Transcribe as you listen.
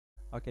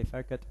Okay,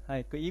 very good.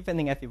 Hi, good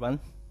evening, everyone.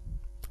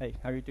 Hey,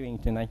 how are you doing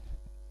tonight?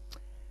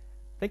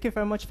 Thank you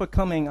very much for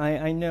coming.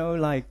 I know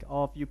like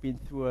all of you been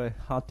through a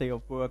hard day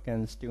of work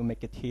and still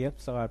make it here,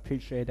 so I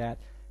appreciate that.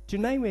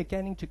 Tonight we're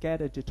getting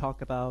together to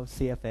talk about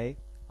CFA.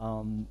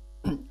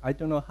 I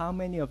don't know how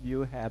many of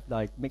you have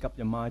like make up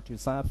your mind to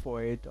sign up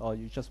for it, or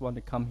you just want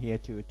to come here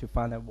to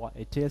find out what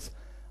it is.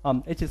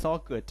 It is all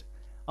good.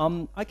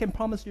 I can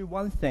promise you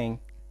one thing.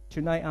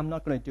 Tonight I'm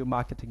not going to do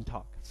marketing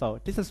talk. So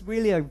this is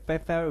really a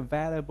very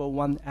valuable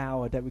 1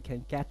 hour that we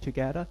can get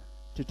together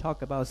to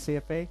talk about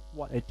CFA,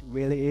 what it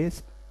really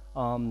is.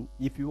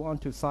 If you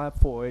want to sign up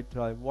for it,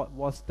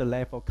 what's the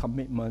level of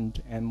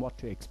commitment and what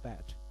to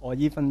expect, or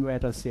even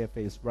whether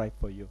CFA is right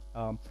for you.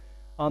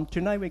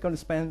 Tonight we're going to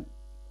spend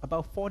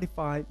about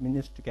 45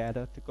 minutes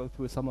together to go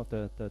through some of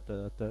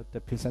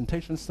the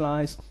presentation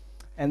slides,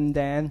 and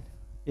then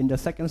in the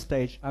second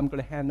stage I'm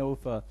going to hand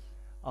over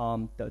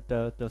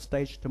the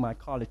stage to my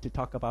colleague to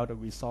talk about the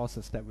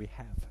resources that we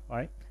have. All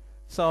right.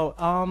 So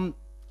I'm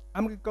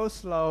going to go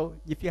slow.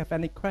 If you have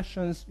any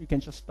questions, you can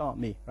just stop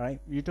me. Right.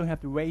 You don't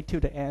have to wait till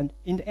the end.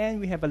 In the end,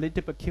 we have a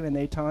little bit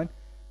Q&A time,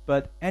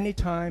 but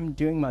anytime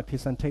during my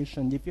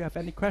presentation, if you have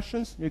any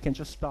questions, you can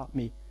just stop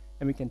me,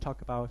 and we can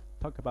talk about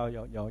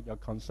your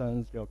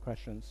concerns, your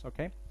questions.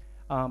 Okay.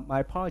 My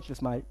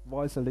apologies. My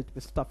voice is a little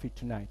bit stuffy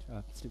tonight.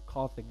 Still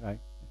coughing.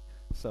 Right.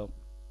 So.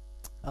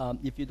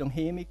 If you don't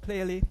hear me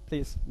clearly,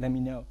 please let me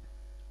know.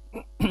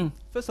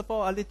 First of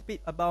all, a little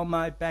bit about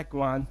my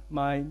background.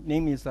 My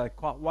name is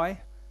Kwok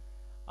Wai.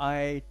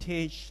 I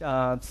teach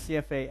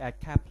CFA at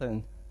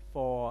Kaplan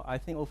for, I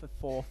think, over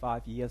 4 or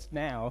 5 years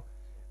now.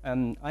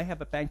 I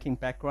have a banking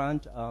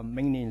background,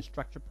 mainly in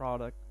structured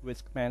product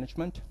risk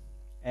management.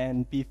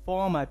 And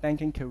before my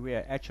banking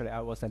career, actually,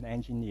 I was an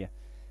engineer.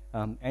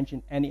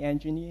 Any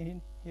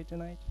engineer here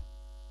tonight?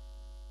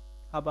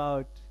 How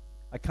about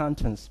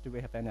accountants? Do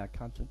we have any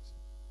accountants?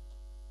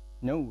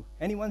 No.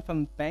 Anyone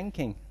from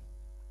banking?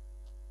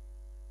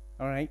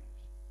 All right.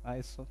 I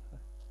saw.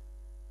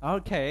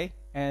 Okay.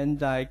 And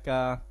like,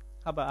 how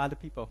about other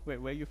people? Where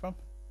are you from?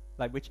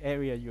 Like, which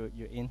area you're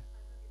in?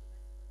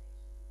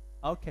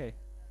 Okay.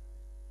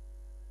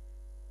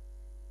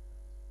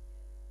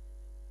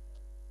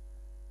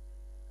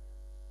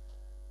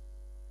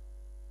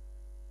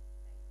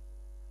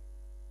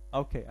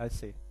 Okay, I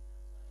see.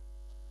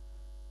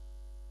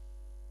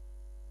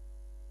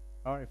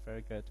 All right,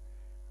 very good.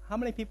 How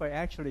many people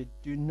actually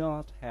do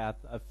not have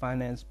a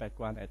finance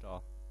background at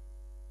all?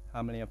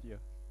 How many of you?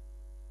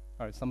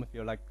 All right, some of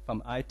you like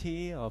from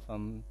IT or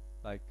from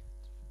like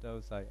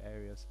those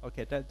areas.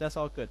 Okay, that's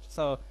all good.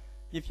 So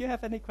if you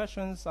have any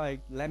questions, like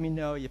let me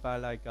know. If I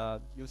like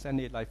use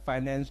any like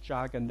finance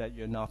jargon that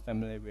you're not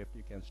familiar with,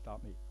 you can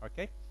stop me.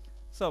 Okay.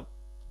 So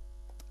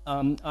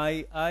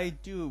I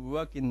do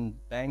work in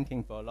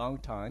banking for a long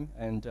time,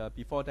 and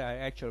before that I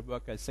actually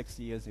worked 6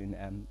 years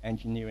in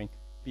engineering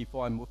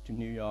before I moved to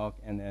New York,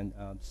 and then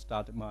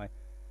started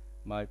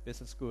my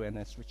business school, and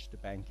then switched to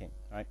banking,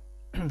 right?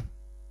 And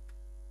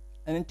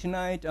then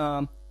tonight,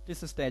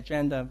 this is the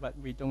agenda, but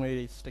we don't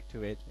really stick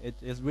to it. It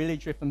is really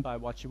driven by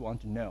what you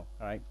want to know,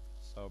 all right?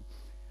 So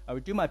I will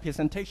do my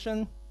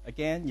presentation.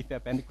 Again, if you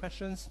have any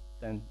questions,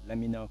 then let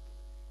me know.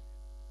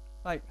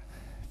 Like,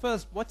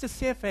 first, what's a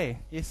CFA?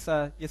 Is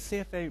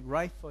CFA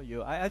right for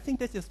you? I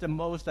think this is the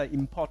most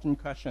important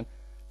question.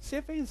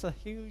 CFA is a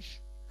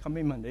huge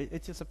commitment.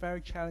 It is a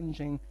very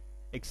challenging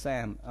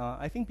exam.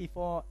 I think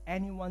before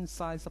anyone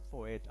signs up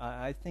for it,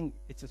 I think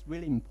it is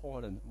really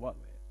important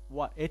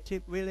what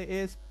it really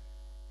is,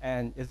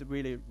 and is it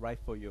really right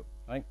for you,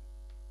 right?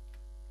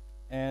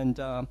 And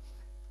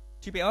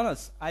to be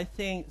honest, I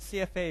think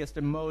CFA is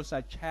the most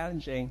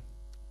challenging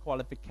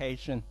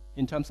qualification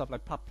in terms of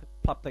like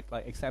public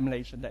like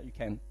examination that you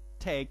can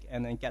take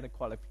and then get a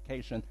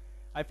qualification.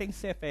 I think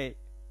CFA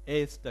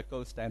is the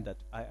gold standard.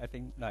 I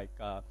think like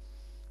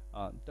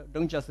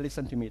don't just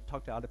listen to me,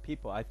 talk to other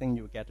people. I think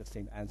you'll get the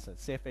same answer.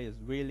 CFA is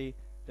really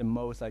the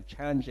most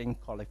challenging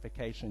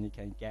qualification you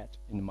can get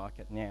in the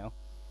market now.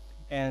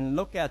 And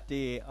look at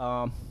the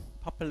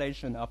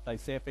population of like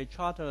CFA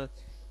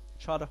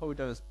charter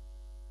holders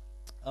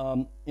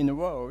in the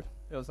world.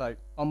 There's like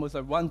almost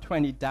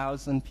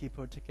 120,000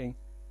 people taking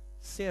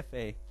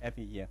CFA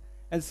every year.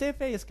 And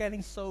CFA is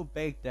getting so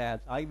big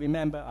that I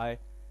remember I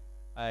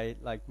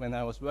like when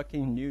I was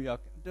working in New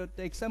York, the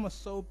exam was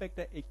so big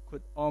that it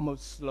could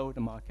almost slow the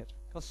market,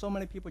 because so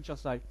many people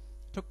just like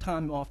took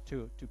time off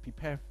to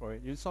prepare for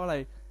it. You saw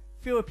like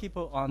fewer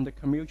people on the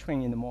commute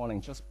train in the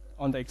morning just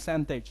on the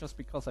exam day, just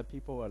because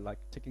people were like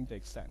taking the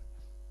exam.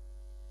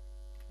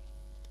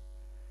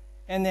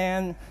 And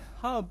then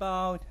how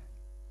about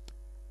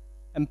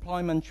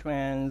employment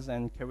trends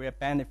and career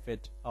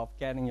benefit of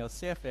getting your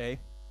CFA?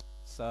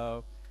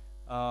 So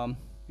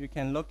you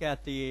can look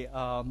at the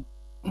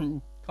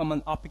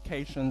common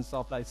occupations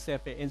of like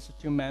CFA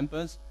Institute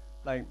members.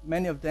 Like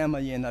many of them are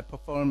in like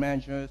portfolio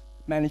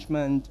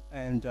management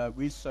and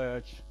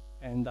research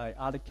and like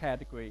other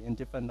category in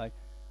different like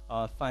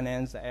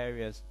finance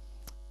areas.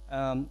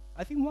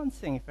 I think one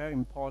thing very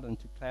important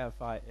to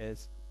clarify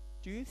is,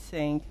 do you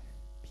think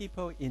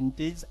people in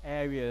these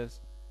areas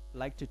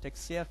like to take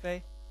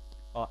CFA,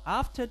 or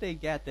after they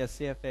get their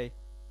CFA,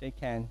 they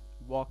can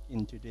walk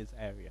into these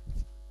areas?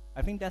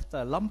 I think that's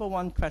the number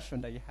one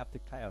question that you have to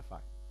clarify.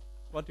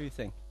 What do you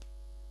think?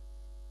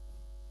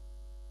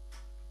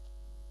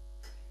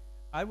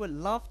 I would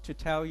love to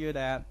tell you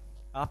that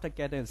after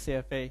getting a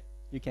CFA,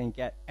 you can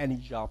get any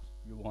job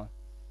you want.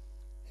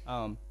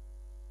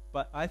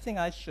 But I think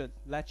I should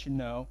let you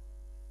know,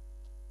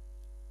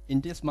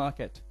 in this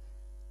market,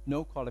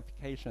 no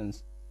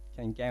qualifications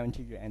can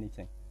guarantee you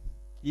anything.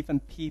 Even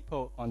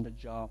people on the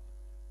job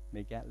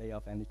may get laid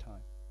off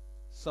anytime.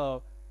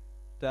 So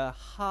the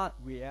hard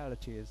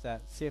reality is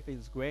that CFA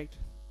is great.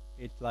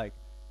 It like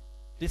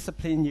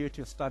discipline you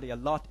to study a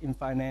lot in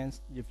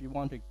finance. If you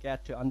want to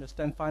get to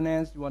understand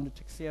finance, you want to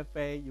take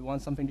CFA, you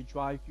want something to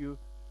drive you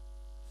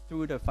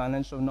through the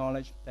financial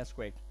knowledge, that's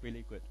great,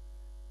 really good.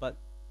 But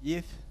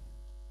if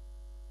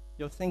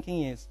your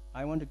thinking is,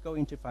 I want to go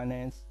into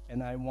finance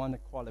and I want a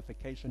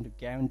qualification to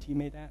guarantee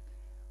me that,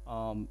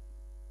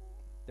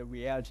 the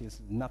reality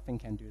is nothing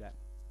can do that.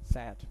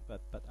 Sad,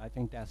 but I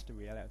think that's the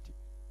reality.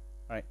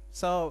 All right,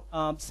 so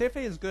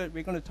CFA is good.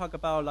 We're going to talk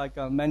about like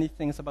many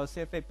things about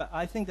CFA, but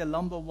I think the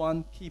number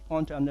one key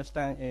point to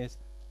understand is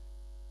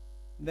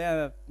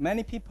there are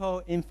many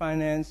people in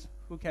finance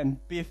who can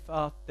beef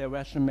up their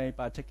resume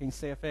by taking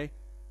CFA,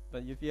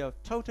 but if you're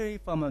totally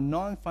from a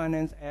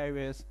non-finance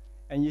areas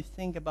and you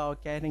think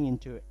about getting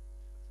into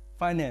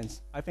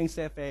finance, I think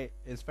CFA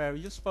is very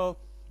useful.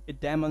 It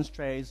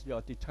demonstrates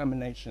your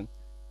determination,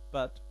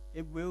 but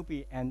it will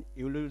be an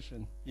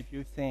illusion if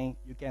you think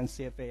you can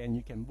CFA and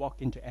you can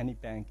walk into any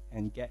bank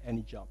and get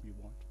any job you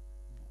want.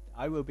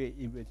 I will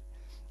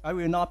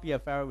not be a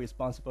very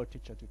responsible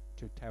teacher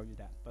to tell you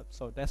that. But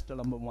so that's the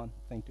number one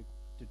thing to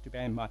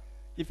bear in mind.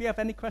 If you have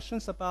any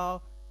questions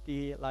about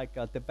the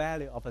the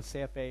value of a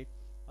CFA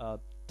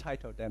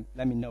title, then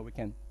let me know. We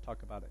can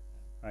talk about it.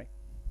 Right.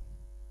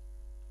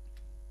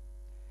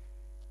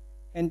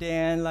 And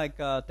then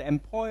the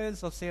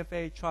employers of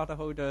CFA charter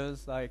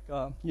holders,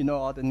 you know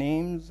all the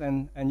names,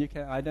 and you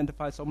can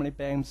identify so many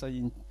banks are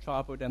in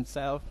trouble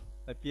themselves,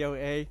 like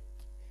BOA,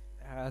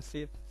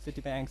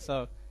 Citibank.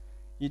 So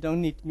you don't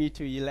need me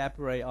to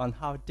elaborate on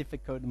how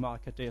difficult the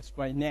market is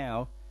right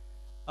now.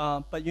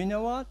 But you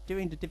know what?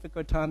 During the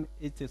difficult time,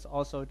 it is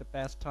also the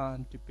best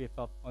time to beef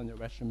up on your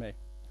resume,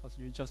 because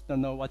you just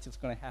don't know what is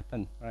going to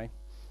happen, right?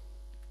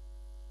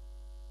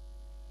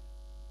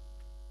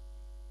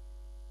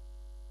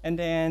 And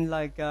then,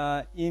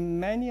 in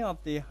many of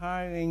the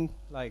hiring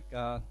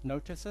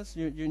notices,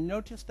 you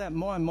notice that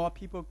more and more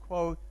people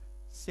quote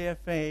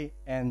CFA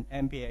and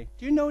MBA.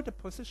 Do you know the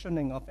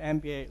positioning of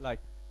MBA?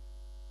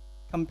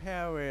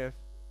 Compare with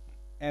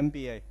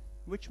MBA,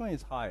 which one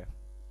is higher?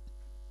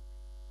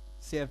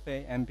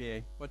 CFA,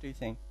 MBA. What do you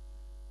think?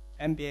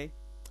 MBA.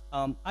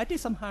 I did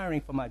some hiring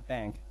for my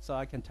bank, so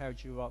I can tell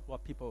you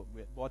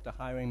what the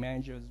hiring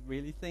managers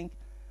really think.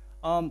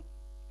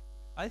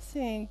 I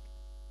think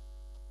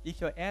if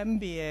your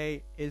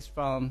MBA is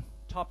from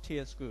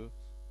top-tier schools,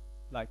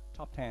 like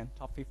top 10,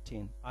 top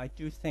 15, I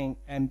do think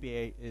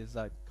MBA is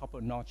a couple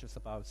of notches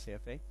above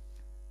CFA.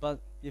 But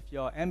if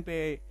your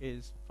MBA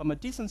is from a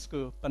decent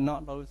school, but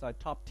not those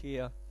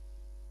top-tier,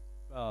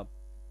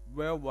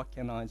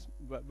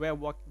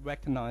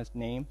 well-recognized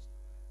names,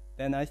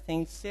 then I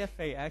think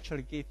CFA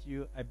actually gives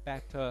you a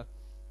better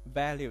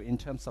value in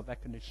terms of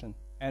recognition.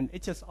 And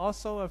it is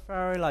also a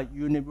very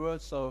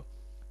universal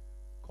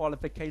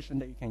qualification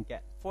that you can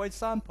get. For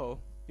example,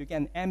 you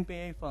get an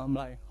MBA from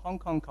Hong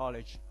Kong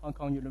College, Hong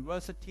Kong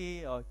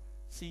University, or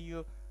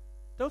CU.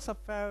 Those are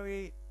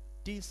very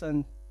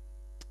decent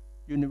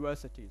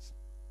universities.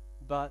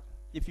 But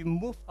if you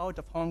move out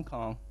of Hong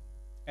Kong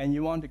and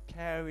you want to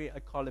carry a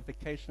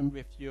qualification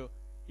with you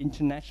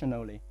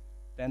internationally,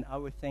 then I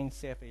would think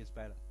CFA is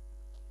better.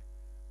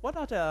 What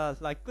are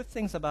the good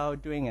things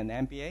about doing an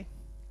MBA?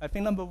 I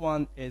think number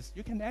one is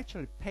you can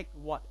actually pick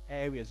what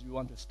areas you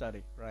want to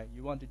study, right?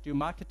 You want to do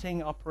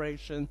marketing,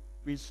 operation,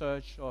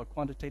 research, or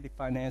quantitative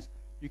finance,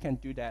 you can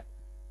do that.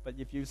 But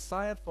if you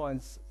sign up for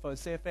a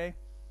CFA,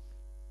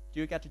 do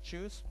you get to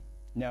choose?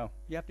 No.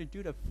 You have to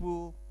do the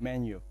full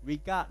menu,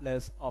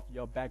 regardless of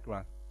your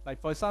background.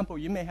 For example,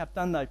 you may have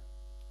done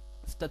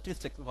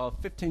statistics for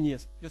 15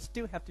 years. You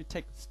still have to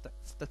take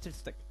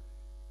statistics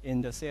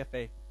in the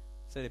CFA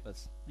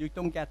syllabus. You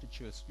don't get to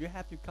choose. You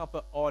have to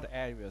cover all the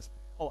areas.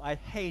 Oh, I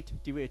hate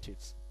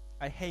derivatives.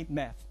 I hate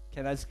math.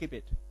 Can I skip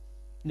it?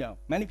 No.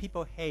 Many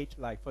people hate,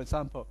 for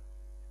example,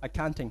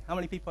 accounting. How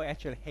many people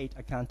actually hate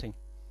accounting?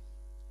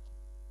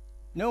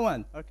 No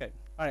one. Okay.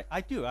 All right.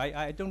 I do.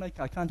 I don't like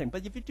accounting.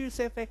 But if you do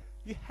CFA,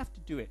 you have to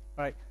do it.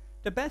 All right.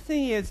 The bad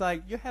thing is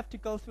you have to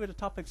go through the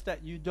topics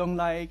that you don't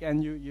like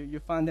and you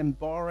find them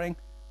boring.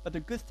 But the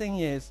good thing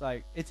is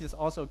it is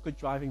also a good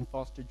driving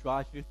force to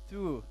drive you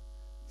through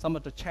some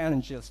of the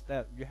challenges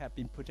that you have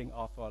been putting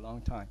off for a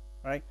long time.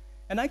 Right?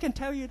 And I can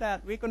tell you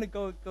that we're going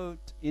to go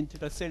into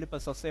the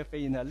syllabus of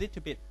CFA in a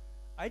little bit.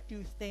 I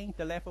do think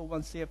the level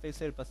 1 CFA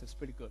syllabus is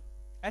pretty good.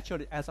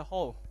 Actually, as a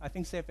whole, I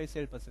think CFA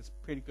syllabus is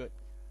pretty good.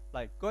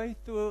 like going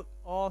through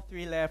all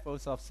 3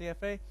 levels of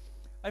CFA,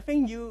 I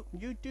think you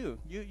do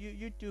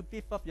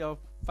beef up your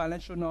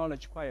financial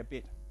knowledge quite a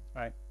bit,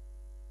 right?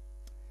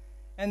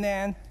 And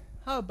then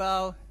how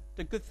about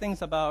the good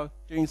things about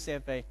doing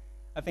CFA?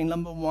 I think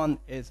number 1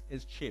 is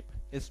cheap.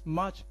 It's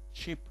much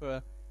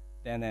cheaper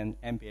than an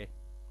MBA.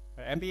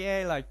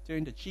 MBA, like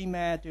doing the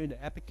GMAT, doing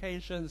the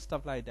application,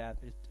 stuff like that,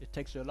 it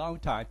takes you a long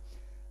time.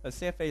 But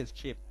CFA is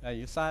cheap.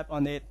 You sign up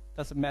on it,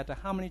 doesn't matter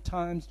how many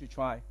times you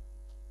try,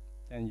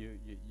 then you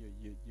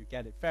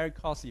get it. Very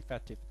cost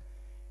effective.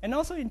 And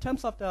also in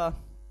terms of the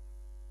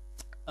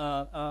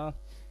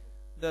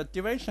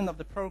duration of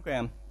the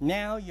program,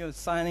 now you're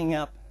signing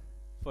up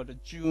for the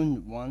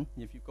June one,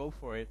 if you go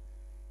for it.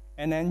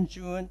 And then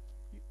June,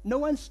 no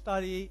one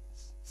studies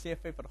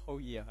CFA for the whole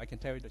year, I can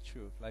tell you the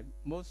truth. Like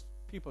most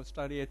people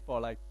study it for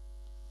like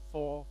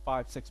 4,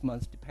 5, 6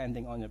 months,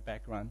 depending on your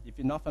background. If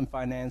you're not from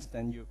finance,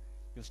 then you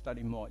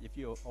study more. If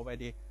you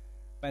already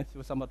went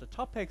through some of the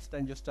topics,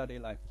 then you study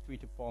like 3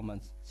 to 4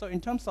 months. So in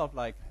terms of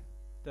like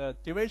the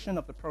duration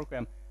of the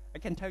program, I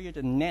can tell you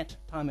the net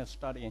time of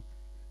studying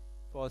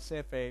for a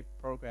CFA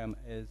program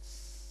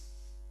is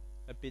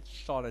a bit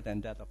shorter than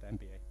that of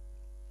MBA.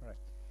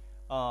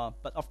 Right.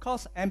 But of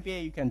course,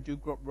 MBA, you can do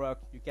group work,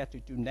 you get to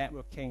do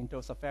networking.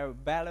 Those are very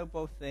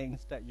valuable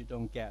things that you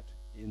don't get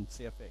in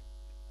CFA.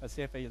 A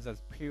CFA is a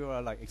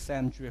pure like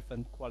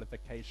exam-driven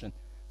qualification.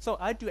 So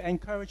I do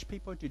encourage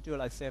people to do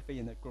like CFA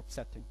in a group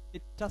setting.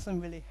 It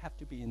doesn't really have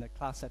to be in a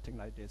class setting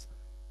like this.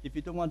 If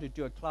you don't want to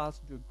do a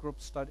class, do a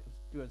group study,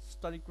 do a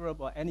study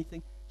group or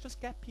anything, just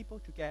get people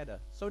together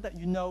so that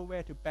you know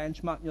where to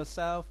benchmark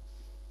yourself,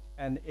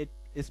 and it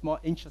is more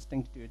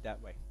interesting to do it that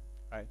way,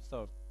 right?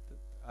 So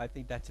I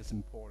think that is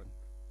important.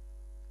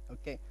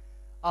 Okay.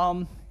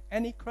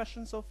 Any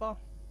questions so far?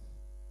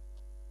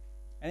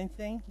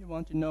 Anything you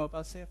want to know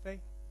about CFA?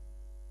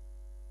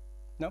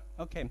 No?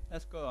 Okay,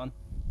 let's go on.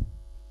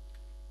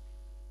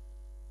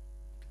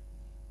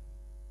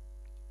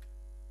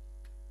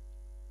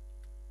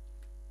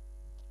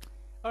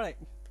 All right,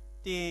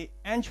 the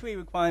entry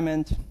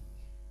requirement.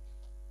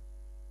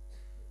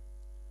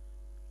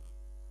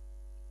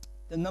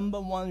 The number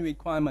 1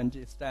 requirement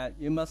is that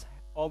you must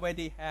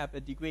already have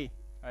a degree.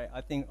 Right? I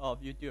think all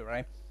of you do,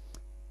 right?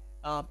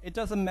 It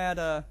doesn't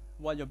matter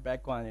what your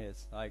background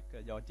is. Like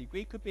your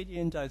degree could be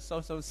in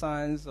social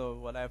science or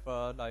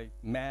whatever, like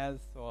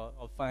math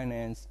or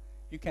finance.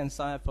 You can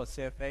sign up for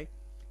CFA.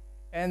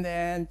 And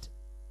then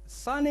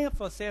signing up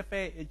for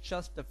CFA is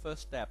just the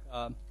first step.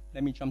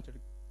 Let me jump to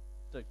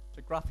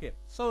the graph here.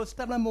 So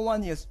step number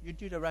 1 is you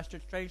do the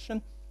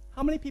registration.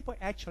 How many people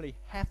actually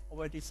have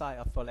already signed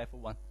up for level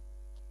 1?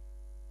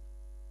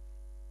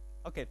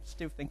 Okay,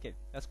 still thinking.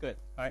 That's good.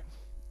 All right,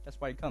 that's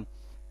why you come.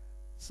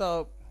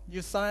 So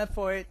you sign up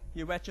for it.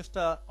 You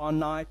register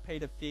online, pay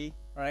the fee.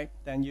 Right,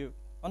 then you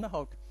on the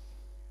hook.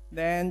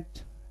 Then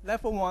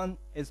level 1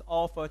 is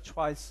offered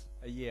twice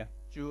a year,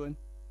 June,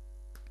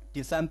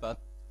 December.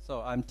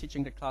 So I'm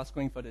teaching the class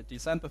going for the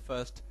December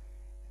 1st.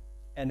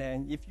 And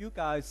then if you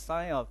guys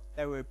sign up,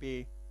 there will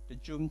be the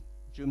June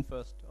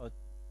 1st or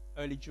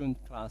early June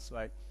class,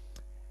 right?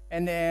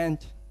 And then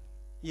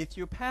if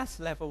you pass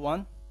level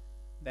 1,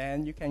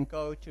 then you can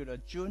go to the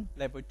June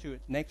level 2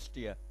 next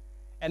year.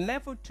 And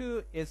level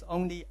 2 is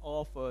only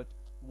offered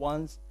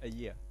once a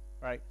year,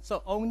 right?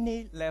 So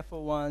only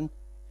level 1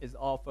 is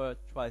offered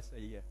twice a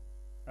year,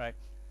 right?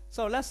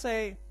 So let's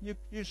say you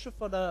shoot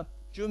for the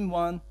June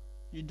 1,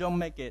 you don't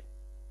make it.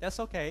 That's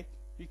okay.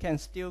 You can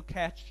still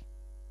catch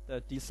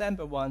the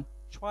December 1,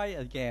 try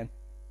again.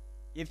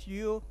 If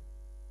you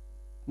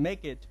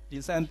make it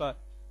December,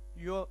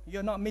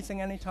 you're not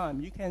missing any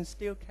time. You can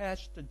still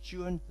catch the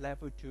June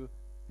level 2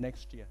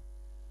 next year,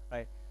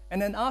 right?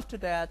 And then after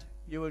that,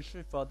 you will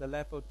shoot for the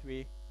level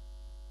 3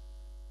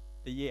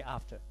 the year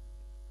after,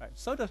 right?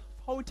 So the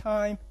whole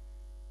time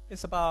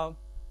is about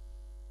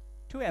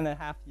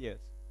 2.5 years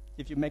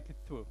if you make it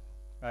through,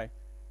 right?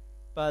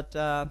 But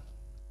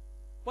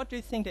what do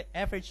you think the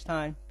average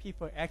time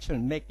people actually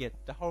make it,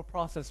 the whole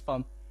process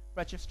from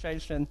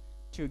registration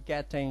to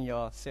getting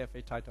your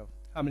CFA title?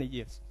 How many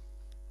years?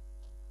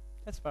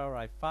 That's about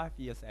right, 5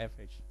 years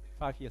average.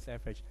 5 years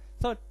average.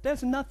 So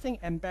there's nothing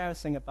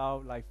embarrassing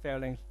about like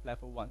failing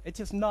level 1. It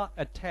is not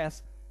a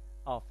test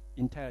of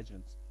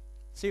intelligence.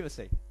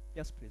 Seriously.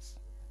 Yes, please.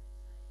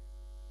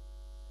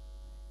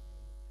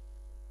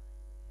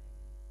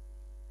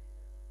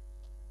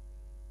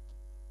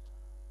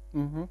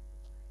 Mm-hmm.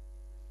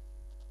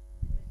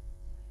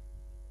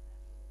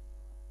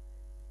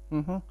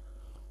 Mm-hmm.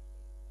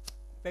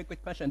 Very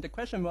good question. The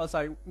question was,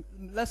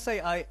 let's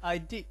say I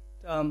did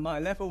my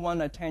level 1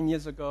 like 10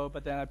 years ago,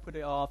 but then I put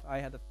it off. I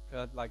had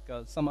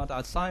some other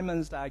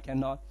assignments that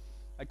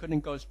I couldn't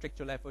go straight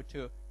to level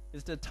 2.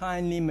 Is the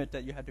time limit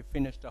that you had to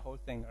finish the whole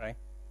thing, right?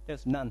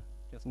 There's none.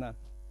 There's none.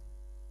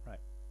 Right.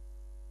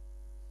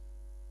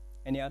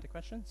 Any other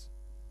questions?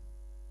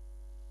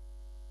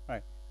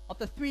 Right. Of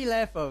the 3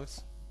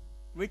 levels,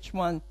 which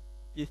one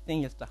do you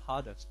think is the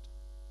hardest?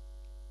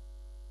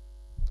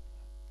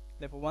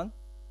 Level 1?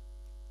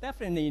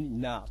 Definitely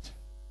not.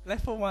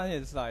 Level 1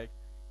 is like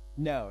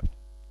No.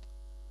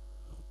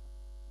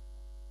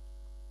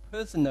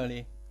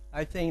 Personally,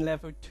 I think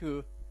level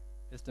 2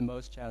 is the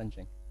most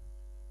challenging.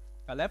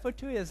 Level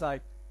 2 is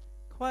like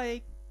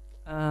quite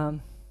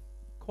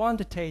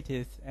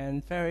quantitative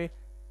and very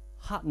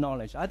hard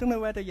knowledge. I don't know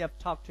whether you have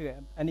talked to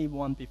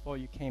anyone before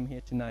you came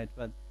here tonight,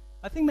 but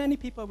I think many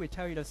people will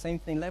tell you the same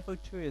thing. Level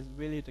 2 is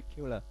really the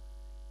killer,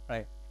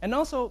 right? And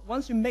also,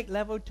 once you make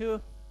level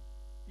 2,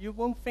 you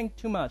won't think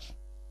too much.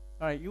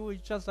 All right, you will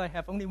just like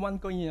have only one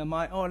goal in your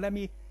mind. Oh, let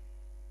me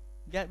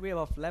get rid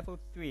of level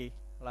 3.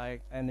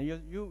 Like, and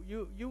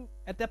you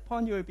at that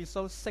point you will be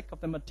so sick of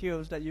the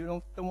materials that you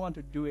don't want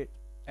to do it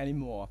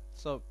anymore.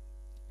 So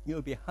you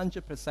will be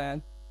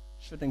 100%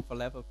 shooting for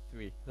level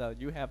 3. So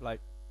you have like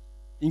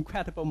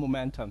incredible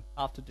momentum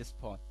after this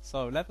point.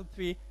 So level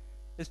 3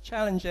 is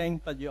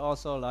challenging, but you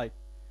also like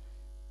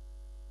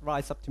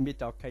rise up to meet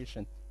the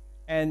occasion.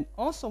 And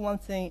also one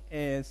thing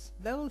is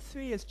level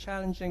 3 is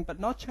challenging, but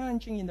not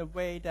challenging in the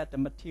way that the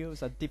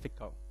materials are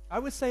difficult. I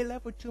would say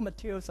level 2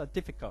 materials are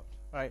difficult,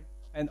 right?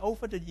 And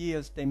over the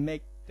years, they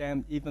make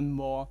them even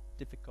more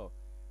difficult.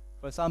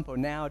 For example,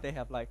 now they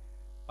have like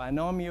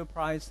binomial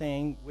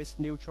pricing, risk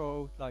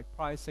neutral like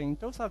pricing.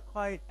 Those are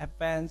quite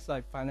advanced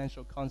like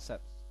financial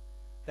concepts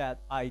that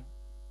I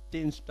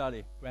didn't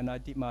study when I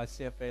did my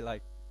CFA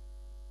like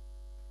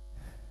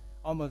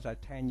almost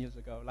like 10 years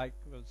ago, like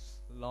it was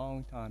a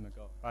long time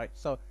ago, right?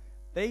 So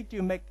they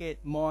do make it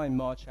more and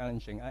more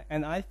challenging.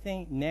 And I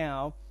think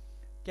now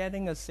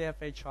getting a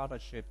CFA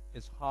chartership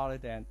is harder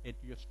than it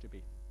used to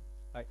be.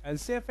 Like, and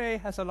CFA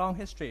has a long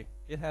history.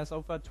 It has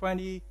over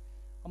 20,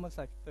 almost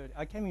like 30.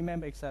 I can't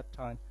remember exact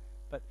time,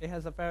 but it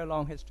has a very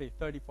long history,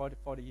 30,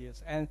 40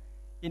 years. And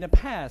in the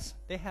past,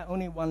 they had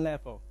only one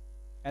level,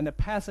 and the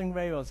passing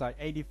rate was like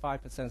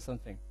 85%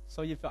 something.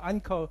 So if your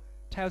uncle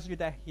tells you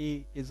that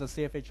he is a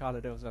CFA charter,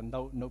 there was a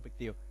no big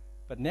deal.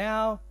 But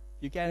now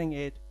you're getting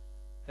it,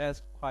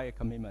 that's quite a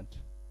commitment,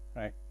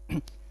 right?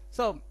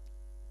 So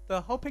the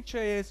whole picture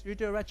is you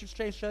do a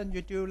registration,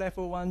 you do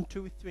level 1,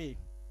 2, 3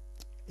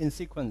 in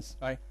sequence,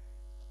 right?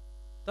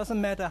 Doesn't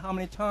matter how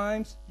many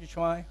times you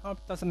try,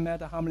 doesn't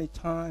matter how many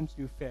times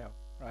you fail,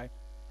 right?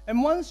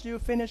 And once you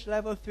finish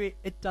level 3,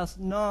 it does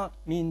not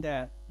mean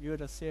that you're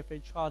the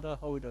CFA charter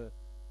holder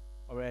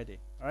already,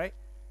 all right?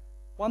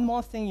 One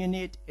more thing you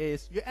need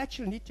is you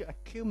actually need to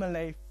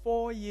accumulate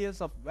 4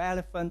 years of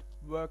relevant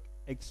work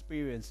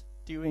experience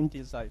during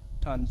this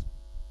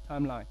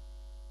timeline,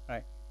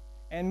 right?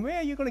 And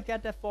where you're going to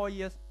get that 4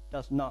 years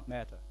does not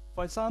matter.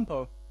 For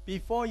example,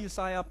 before you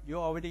sign up, you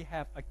already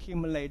have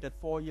accumulated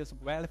 4 years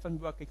of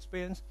relevant work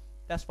experience.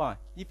 That's fine.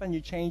 Even you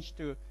change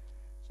to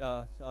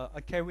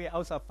a career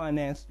outside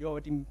finance,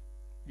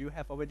 you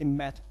have already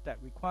met that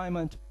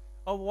requirement.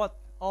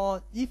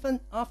 Or even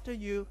after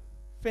you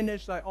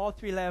finish like all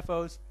 3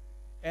 levels,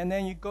 and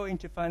then you go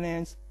into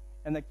finance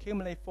and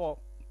accumulate 4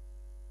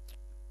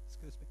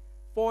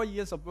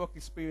 years of work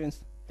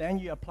experience, then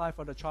you apply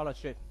for the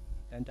chartership,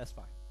 then that's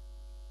fine.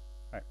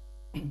 Right.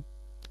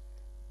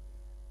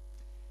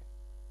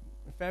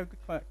 Very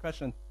good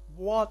question.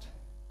 What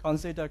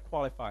consider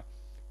qualified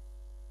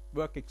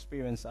work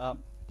experience?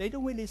 They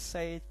don't really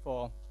say it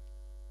for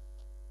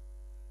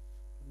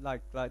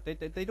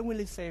they don't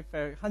really say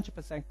very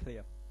 100%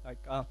 clear.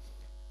 Like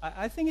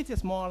I think it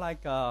is more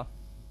like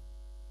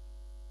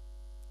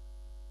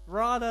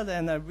rather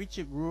than a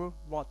rigid rule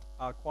what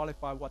are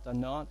qualified, what are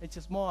not. It's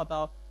just more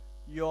about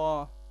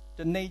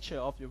the nature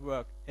of your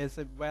work. Is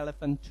it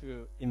relevant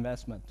to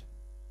investment?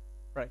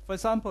 Right. For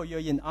example, you're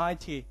in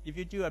IT. If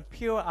you do a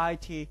pure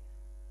IT,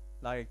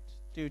 like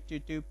do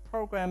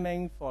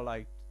programming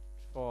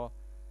for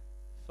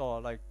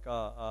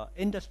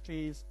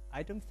industries,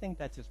 I don't think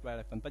that is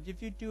relevant. But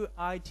if you do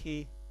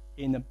IT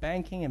in a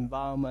banking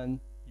environment,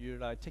 you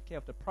like take care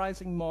of the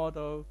pricing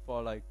model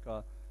for like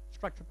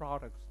structured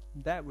products,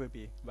 that will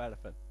be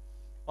relevant.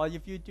 Or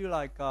if you do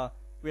like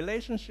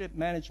relationship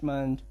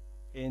management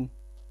in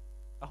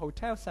a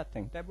hotel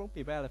setting, that won't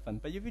be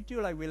relevant. But if you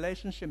do like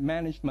relationship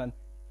management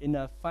in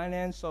a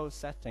financial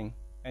setting,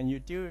 and you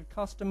deal with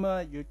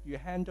customer, you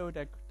handle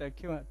the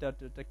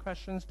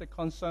questions, the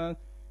concern,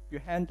 you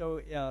handle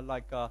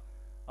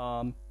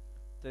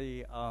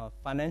the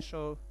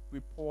financial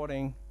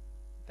reporting,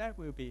 that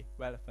will be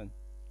relevant.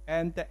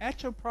 And the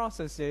actual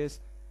process is,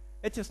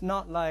 it is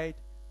not like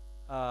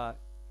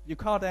you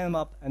call them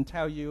up and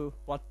tell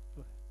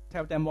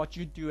them what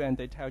you do, and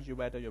they tell you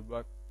whether your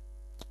work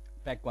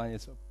background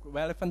is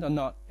relevant or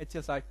not. It's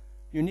just like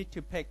you need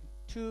to pick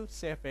 2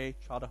 CFA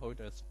charter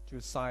holders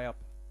to sign up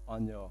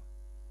on your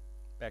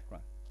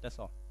background. That's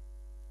all.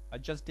 I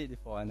just did it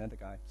for another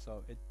guy.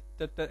 So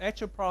the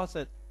actual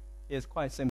process is quite simple.